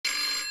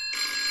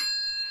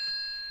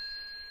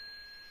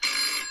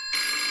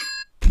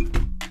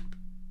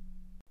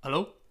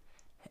Hello?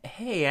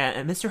 Hey,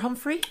 Mr.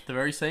 Humphrey? The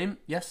very same?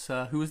 Yes,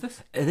 who is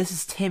this? This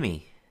is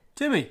Timmy.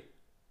 Timmy.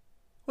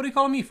 What are you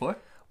calling me for?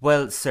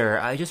 Well, sir,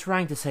 I just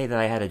rang to say that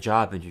I had a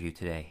job interview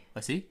today. I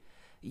see.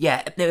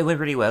 Yeah, it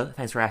went really well.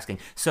 Thanks for asking.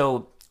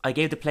 So, I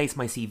gave the place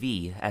my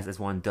CV, as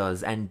one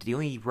does, and the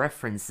only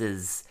reference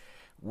is,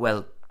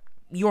 well,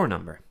 your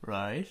number.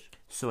 Right.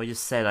 So I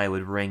just said I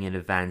would ring in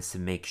advance to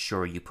make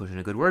sure you put in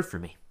a good word for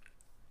me.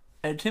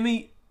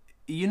 Timmy,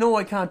 you know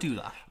I can't do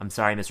that. I'm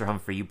sorry, Mr.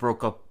 Humphrey, you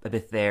broke up a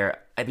bit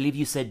there. I believe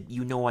you said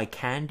you know I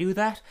can do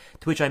that?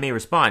 To which I may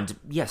respond,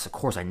 yes, of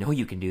course I know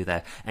you can do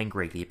that, and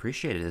greatly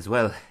appreciate it as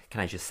well,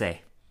 can I just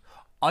say.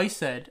 I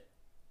said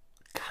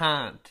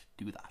can't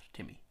do that,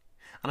 Timmy.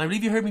 And I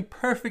believe you heard me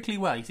perfectly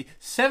well. You see,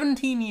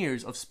 17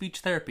 years of speech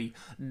therapy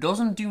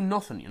doesn't do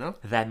nothing, you know?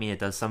 That mean it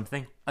does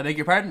something? I beg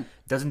your pardon?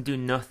 Doesn't do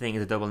nothing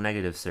is a double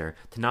negative, sir.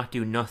 To not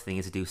do nothing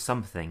is to do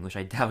something, which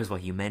I doubt is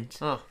what you meant.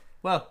 Oh,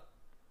 well,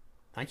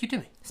 thank you,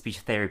 Timmy. Speech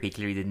therapy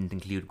clearly didn't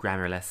include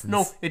grammar lessons.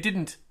 No, it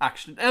didn't,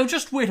 actually. Now,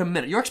 just wait a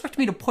minute. You're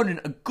expecting me to put in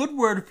a good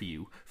word for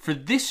you for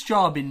this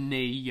job in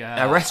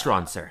A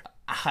restaurant, sir.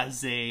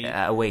 As a...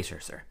 A waiter,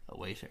 sir. A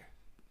waiter.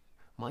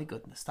 My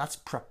goodness, that's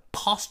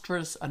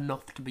preposterous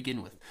enough to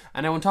begin with.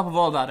 And now on top of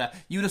all that,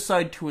 you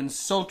decide to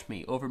insult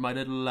me over my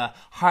little,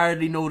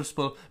 hardly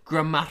noticeable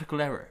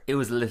grammatical error. It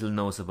was a little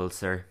noticeable,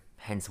 sir.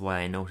 Hence why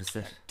I noticed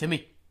it.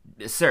 Timmy.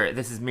 Sir,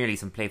 this is merely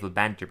some playful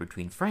banter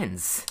between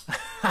friends.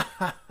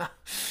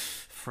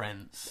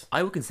 Friends.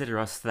 I would consider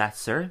us that,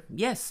 sir.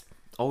 Yes.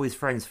 Always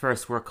friends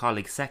first, work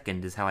colleagues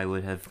second is how I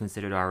would have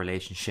considered our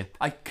relationship.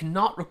 I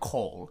cannot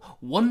recall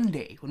one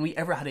day when we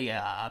ever had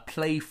a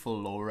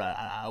playful or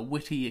a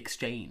witty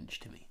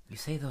exchange, Timmy. You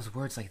say those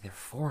words like they're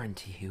foreign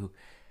to you.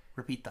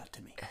 Repeat that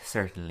to me.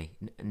 Certainly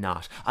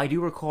not. I do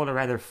recall a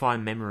rather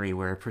fond memory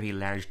where a pretty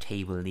large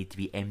table needed to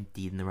be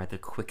emptied in a rather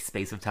quick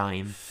space of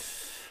time.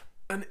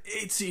 An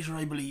 8-seater,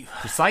 I believe.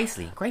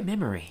 Precisely. Great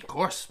memory. Of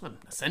course.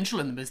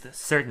 Essential in the business.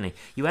 Certainly.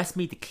 You asked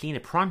me to clean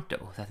it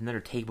pronto, that another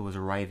table was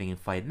arriving in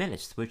 5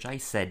 minutes, to which I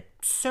said,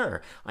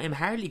 Sir, I am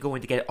hardly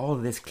going to get all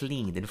of this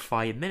cleaned in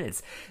 5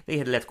 minutes. They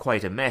had left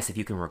quite a mess, if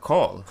you can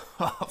recall.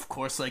 Of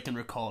course I can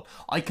recall.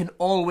 I can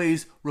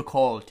always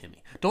recall,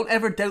 Timmy. Don't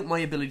ever doubt my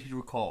ability to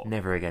recall.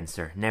 Never again,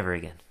 sir. Never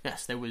again.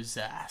 Yes, there was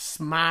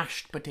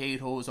smashed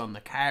potatoes on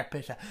the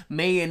carpet,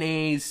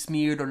 mayonnaise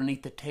smeared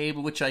underneath the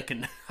table, which I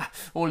can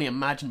only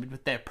imagine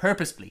put there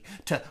purposefully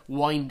to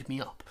wind me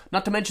up.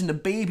 Not to mention the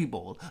baby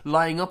bowl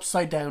lying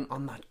upside down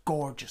on that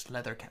gorgeous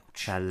leather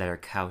couch. That leather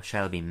couch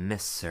shall be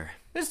missed, sir.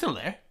 It's still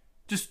there,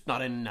 just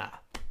not in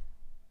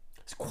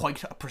it's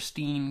quite a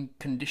pristine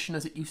condition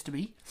as it used to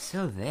be.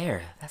 Still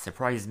there? That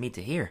surprises me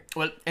to hear.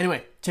 Well,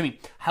 anyway, Timmy,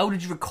 how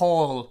did you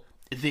recall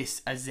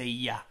this as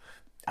a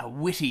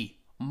witty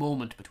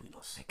moment between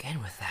us?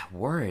 Again with that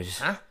word.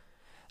 Huh?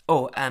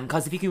 Oh,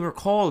 because if you can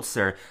recall,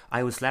 sir,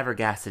 I was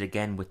flabbergasted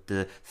again with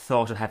the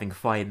thought of having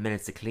 5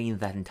 minutes to clean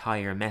that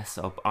entire mess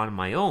up on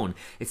my own.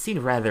 It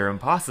seemed rather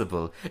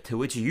impossible, to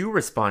which you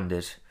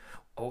responded,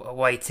 Oh,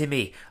 why,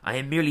 Timmy, I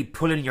am merely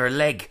pulling your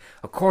leg.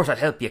 Of course I'll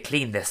help you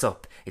clean this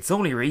up. It's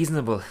only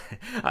reasonable.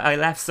 I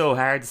laughed so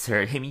hard,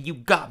 sir. I mean, you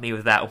got me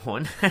with that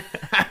one.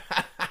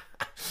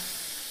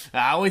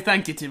 We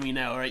thank you, Timmy,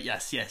 now. All right,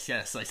 yes.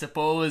 I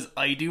suppose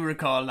I do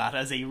recall that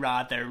as a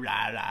rather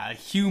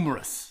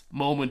humorous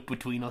moment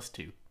between us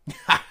two.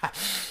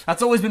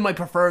 That's always been my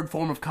preferred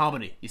form of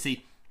comedy. You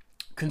see,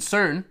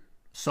 concern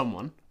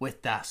someone with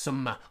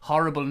some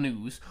horrible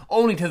news,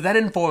 only to then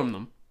inform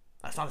them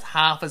that's not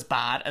half as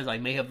bad as I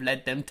may have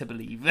led them to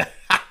believe.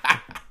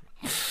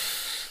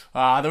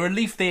 The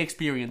relief they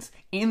experience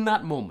in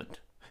that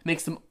moment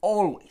makes them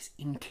always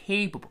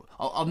incapable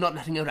of not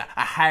letting out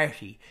a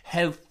hearty,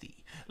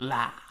 healthy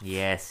laugh.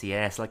 Yes,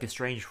 like a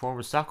strange form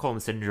of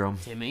Stockholm Syndrome.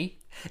 Timmy?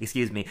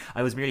 Excuse me,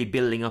 I was merely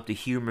building up the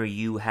humour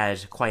you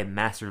had quite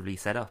masterfully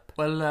set up.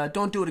 Well,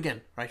 don't do it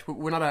again, right?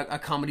 We're not a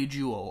comedy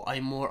duo.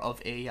 I'm more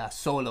of a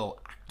solo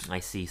act. I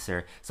see,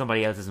 sir.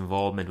 Somebody else's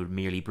involvement would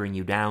merely bring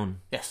you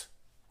down. Yes.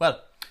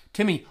 Well,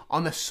 Timmy,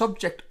 on the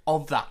subject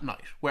of that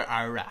night, where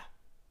our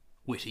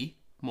witty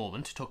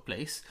moment took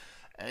place,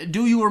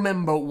 do you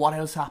remember what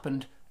else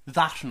happened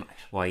that night?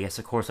 Why, yes,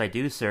 of course I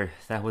do, sir.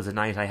 That was a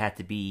night I had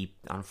to be,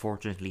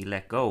 unfortunately,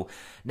 let go.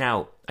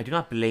 Now, I do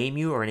not blame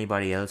you or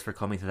anybody else for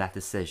coming to that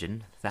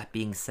decision. That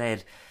being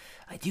said,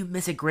 I do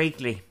miss it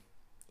greatly.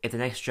 If the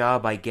next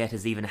job I get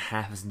is even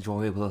half as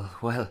enjoyable,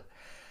 well,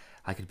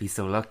 I could be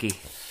so lucky.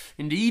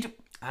 Indeed,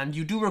 and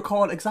you do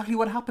recall exactly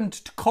what happened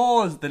to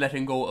cause the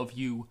letting go of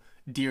you,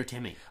 dear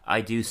Timmy.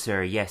 I do,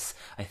 sir, yes.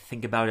 I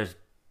think about it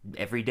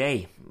every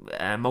day,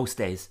 most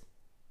days.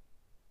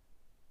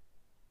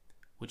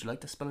 Would you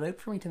like to spell it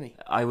out for me, Timmy?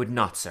 I would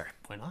not, sir.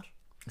 Why not?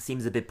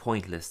 Seems a bit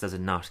pointless, does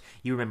it not?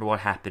 You remember what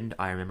happened,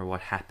 I remember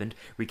what happened.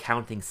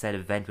 Recounting said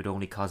event would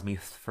only cause me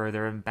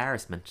further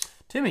embarrassment.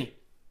 Timmy,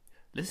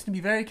 listen to me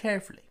very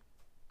carefully.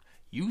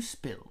 You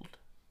spilled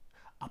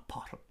a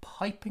pot of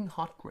piping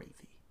hot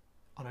gravy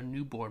on a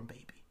newborn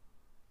baby.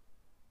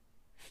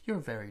 You're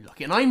very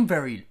lucky, and I'm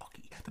very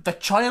lucky, that the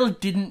child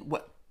didn't...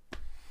 Well,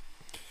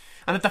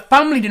 And if the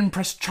family didn't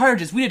press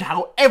charges, we'd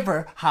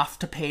however have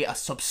to pay a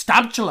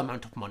substantial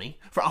amount of money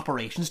for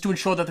operations to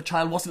ensure that the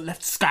child wasn't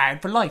left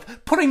scarred for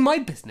life, putting my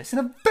business in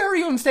a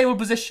very unstable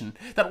position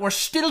that we're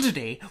still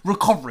today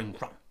recovering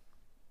from.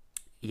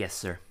 Yes,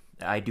 sir.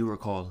 I do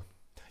recall.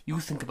 You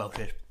think about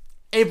it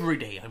every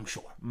day, I'm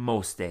sure.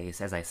 Most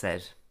days, as I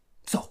said.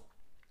 So,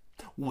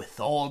 with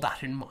all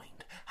that in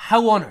mind,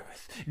 how on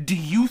earth do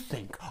you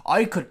think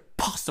I could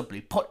possibly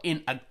put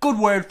in a good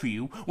word for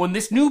you when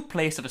this new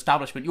place of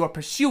establishment you are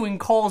pursuing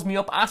calls me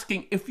up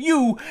asking if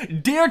you,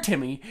 dear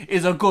Timmy,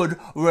 is a good,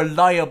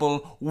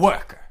 reliable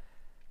worker?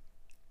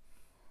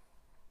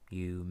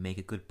 You make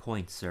a good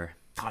point, sir.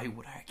 I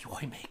would argue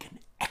I make an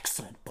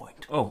excellent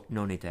point. Oh,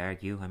 no need to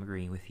argue. I'm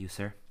agreeing with you,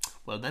 sir.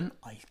 Well then,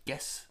 I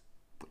guess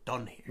we're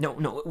done here.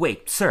 No,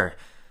 wait, sir.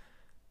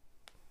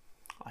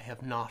 I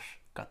have not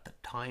got the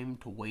time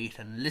to wait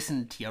and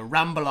listen to you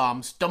ramble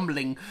on,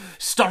 stumbling,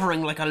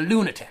 stuttering like a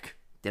lunatic.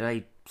 Did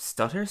I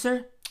stutter,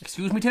 sir?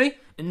 Excuse me, Timmy?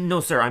 No,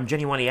 sir, I'm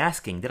genuinely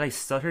asking. Did I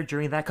stutter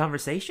during that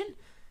conversation?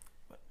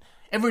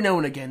 Every now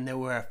and again there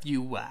were a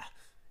few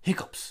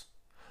hiccups.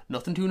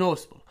 Nothing too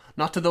noticeable.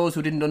 Not to those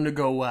who didn't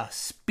undergo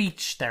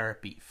speech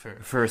therapy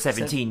For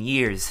 17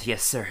 years,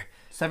 yes, sir.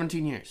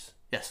 17 years,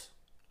 yes.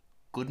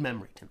 Good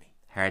memory, Timmy.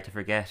 Hard to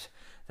forget.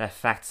 That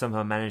fact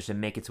somehow managed to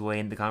make its way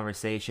in the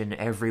conversation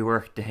every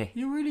workday.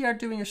 You really are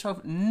doing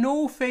yourself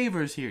no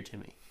favours here,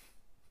 Timmy.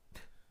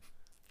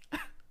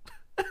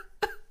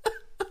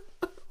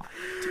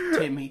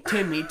 Timmy,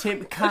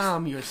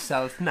 calm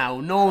yourself now.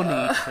 No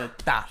need for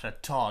that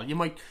at all. You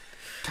might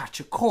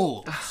catch a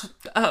cold.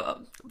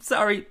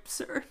 Sorry,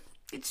 sir.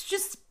 It's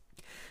just...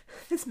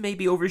 This may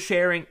be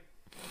oversharing.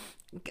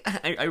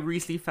 I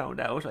recently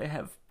found out I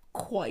have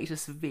quite a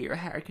severe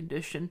heart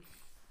condition.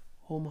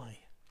 Oh my.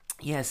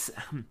 Yes,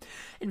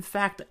 in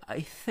fact, I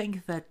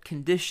think that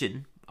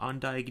condition,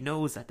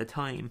 undiagnosed at the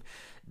time,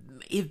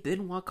 may have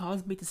been what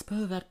caused me to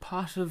spill that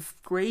pot of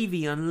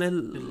gravy on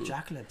little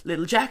Jacqueline.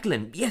 Little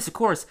Jacqueline, yes, of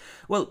course.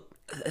 Well,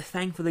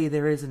 thankfully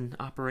there is an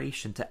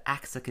operation to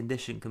axe the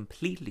condition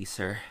completely,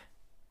 sir.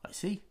 I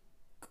see.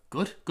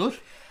 Good.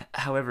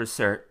 However,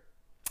 sir,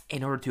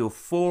 in order to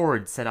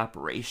afford said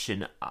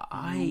operation,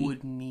 I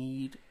would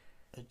need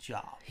a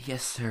job.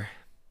 Yes, sir.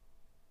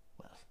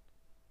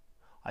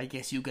 I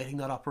guess you getting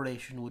that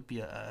operation would be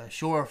a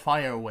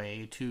surefire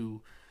way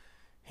to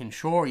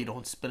ensure you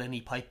don't spill any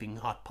piping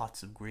hot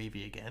pots of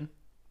gravy again.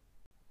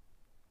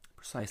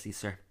 Precisely,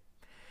 sir.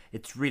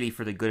 It's really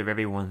for the good of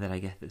everyone that I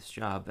get this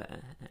job,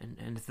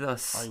 and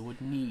thus... I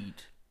would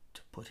need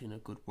to put in a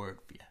good word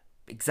for you.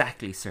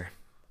 Exactly, sir.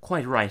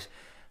 Quite right.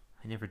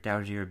 I never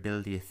doubted your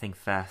ability to think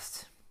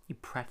fast. You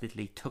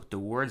practically took the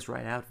words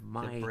right out of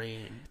my... The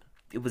brain.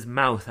 It was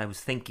mouth I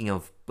was thinking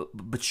of,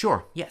 but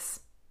sure,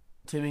 yes.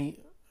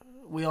 Timmy...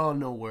 We all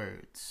know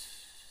words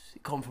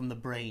come from the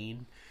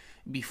brain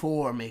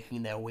before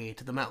making their way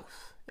to the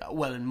mouth.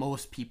 Well, in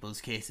most people's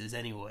cases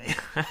anyway.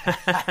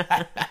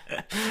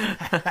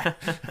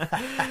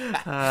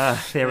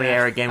 There we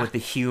are again with the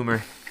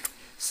humour.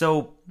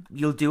 So,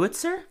 you'll do it,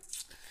 sir?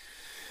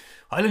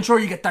 I'll ensure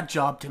you get that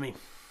job, Timmy.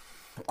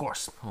 Of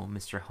course. Oh,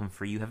 Mr.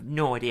 Humphrey, you have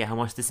no idea how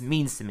much this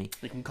means to me.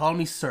 You can call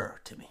me Sir,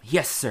 Timmy.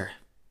 Yes, sir.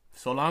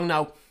 So long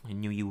now. I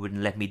knew you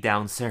wouldn't let me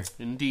down, sir.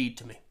 Indeed,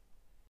 Timmy.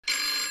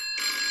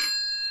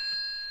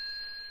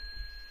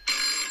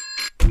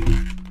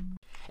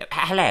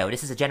 Hello,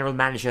 this is the General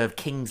Manager of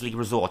Kingsley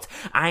Resort.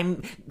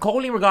 I'm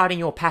calling regarding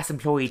your past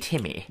employee,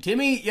 Timmy.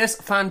 Timmy, yes,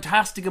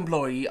 fantastic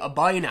employee.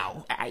 Bye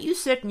now. Are you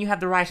certain you have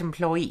the right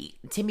employee?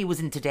 Timmy was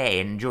in today,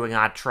 and during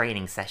our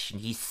training session,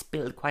 he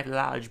spilled quite a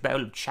large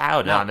bowl of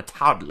chowder on a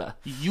toddler.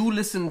 You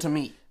listen to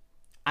me,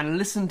 and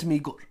listen to me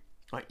good.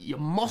 Right, you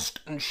must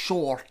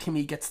ensure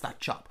Timmy gets that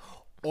job,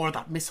 or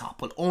that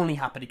mishap will only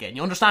happen again.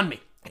 You understand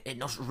me?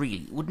 Not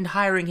really. Wouldn't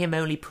hiring him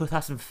only put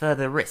us in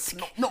further risk?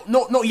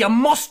 No, you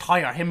must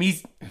hire him.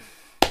 He's...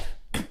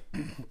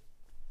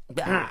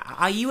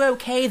 Are you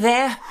okay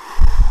there?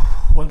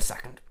 1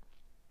 second.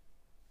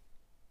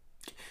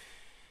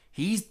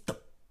 He's the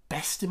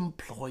best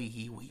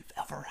employee we've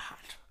ever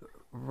had.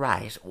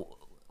 Right.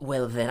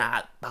 Well, then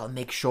I'll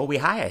make sure we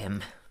hire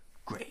him.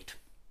 Great.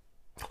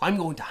 I'm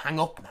going to hang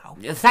up now.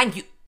 Thank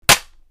you.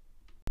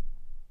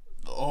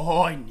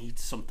 Oh, I need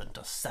something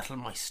to settle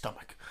my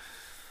stomach.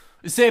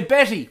 Say,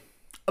 Betty,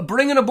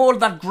 bring in a bowl of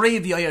that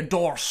gravy I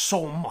adore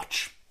so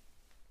much.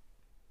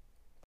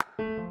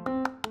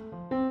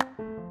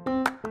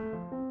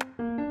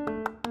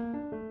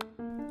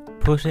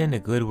 Put in a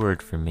Good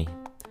Word for Me.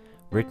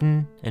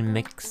 Written and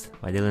mixed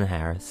by Dylan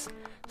Harris.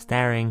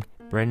 Starring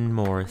Brendan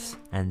Morris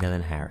and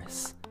Dylan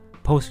Harris.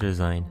 Poster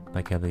design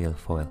by Kelly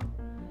Guilfoyle.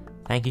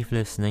 Thank you for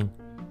listening.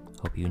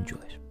 Hope you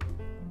enjoyed.